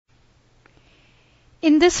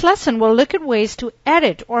In this lesson, we'll look at ways to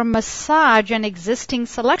edit or massage an existing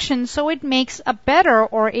selection so it makes a better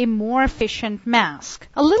or a more efficient mask.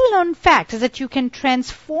 A little known fact is that you can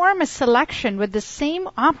transform a selection with the same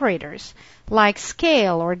operators, like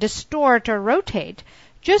scale or distort or rotate,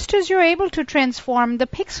 just as you're able to transform the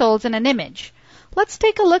pixels in an image. Let's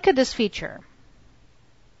take a look at this feature.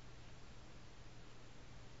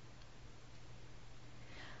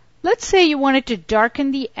 Let's say you wanted to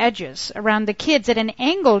darken the edges around the kids at an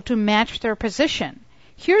angle to match their position.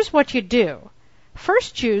 Here's what you do.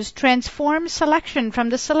 First, choose Transform Selection from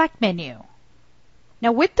the Select menu.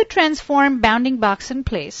 Now, with the Transform bounding box in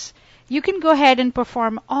place, you can go ahead and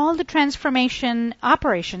perform all the transformation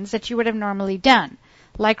operations that you would have normally done,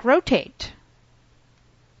 like rotate.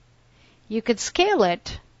 You could scale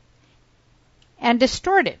it and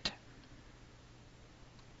distort it.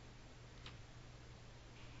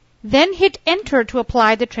 Then hit Enter to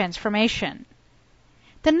apply the transformation.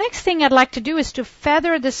 The next thing I'd like to do is to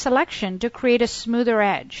feather the selection to create a smoother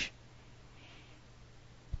edge.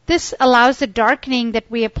 This allows the darkening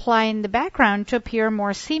that we apply in the background to appear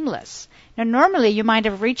more seamless. Now, normally you might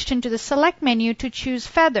have reached into the Select menu to choose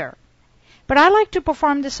Feather, but I like to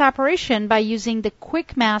perform this operation by using the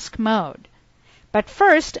Quick Mask mode. But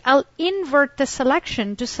first, I'll invert the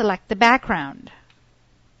selection to select the background.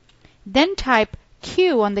 Then type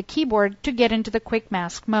Q on the keyboard to get into the Quick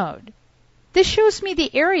Mask mode. This shows me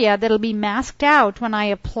the area that will be masked out when I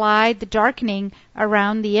apply the darkening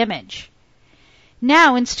around the image.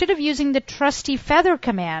 Now, instead of using the trusty Feather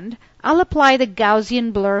command, I'll apply the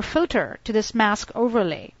Gaussian Blur filter to this mask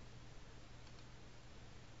overlay.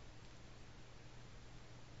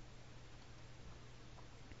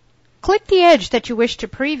 Click the edge that you wish to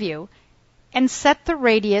preview and set the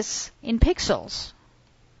radius in pixels.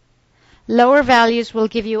 Lower values will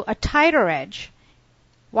give you a tighter edge,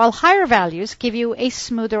 while higher values give you a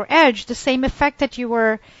smoother edge, the same effect that you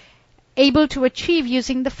were able to achieve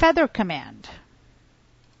using the Feather command.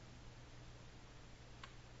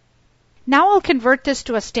 Now I'll convert this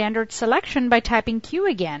to a standard selection by typing Q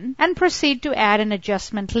again and proceed to add an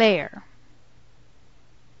adjustment layer.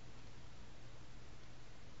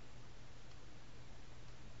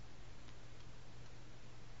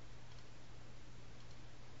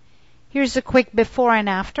 Here's a quick before and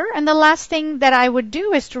after, and the last thing that I would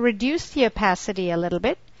do is to reduce the opacity a little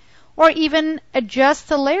bit, or even adjust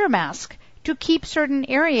the layer mask to keep certain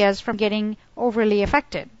areas from getting overly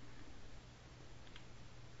affected.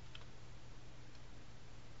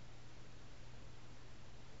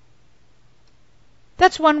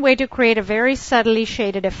 That's one way to create a very subtly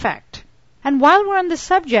shaded effect. And while we're on the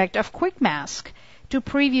subject of Quick Mask to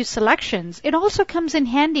preview selections, it also comes in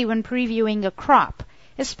handy when previewing a crop,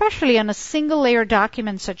 especially on a single layer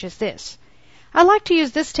document such as this. I like to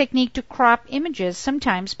use this technique to crop images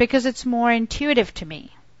sometimes because it's more intuitive to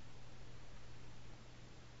me.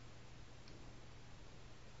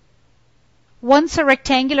 Once a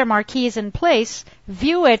rectangular marquee is in place,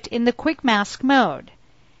 view it in the Quick Mask mode.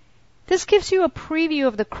 This gives you a preview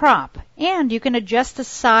of the crop, and you can adjust the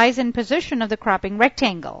size and position of the cropping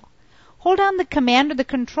rectangle. Hold down the Command or the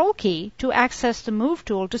Control key to access the Move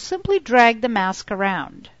tool to simply drag the mask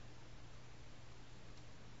around.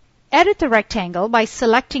 Edit the rectangle by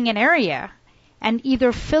selecting an area and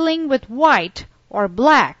either filling with white or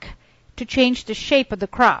black to change the shape of the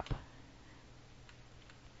crop.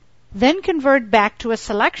 Then convert back to a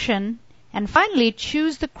selection, and finally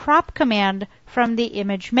choose the Crop command from the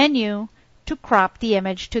Image menu to crop the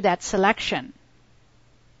image to that selection.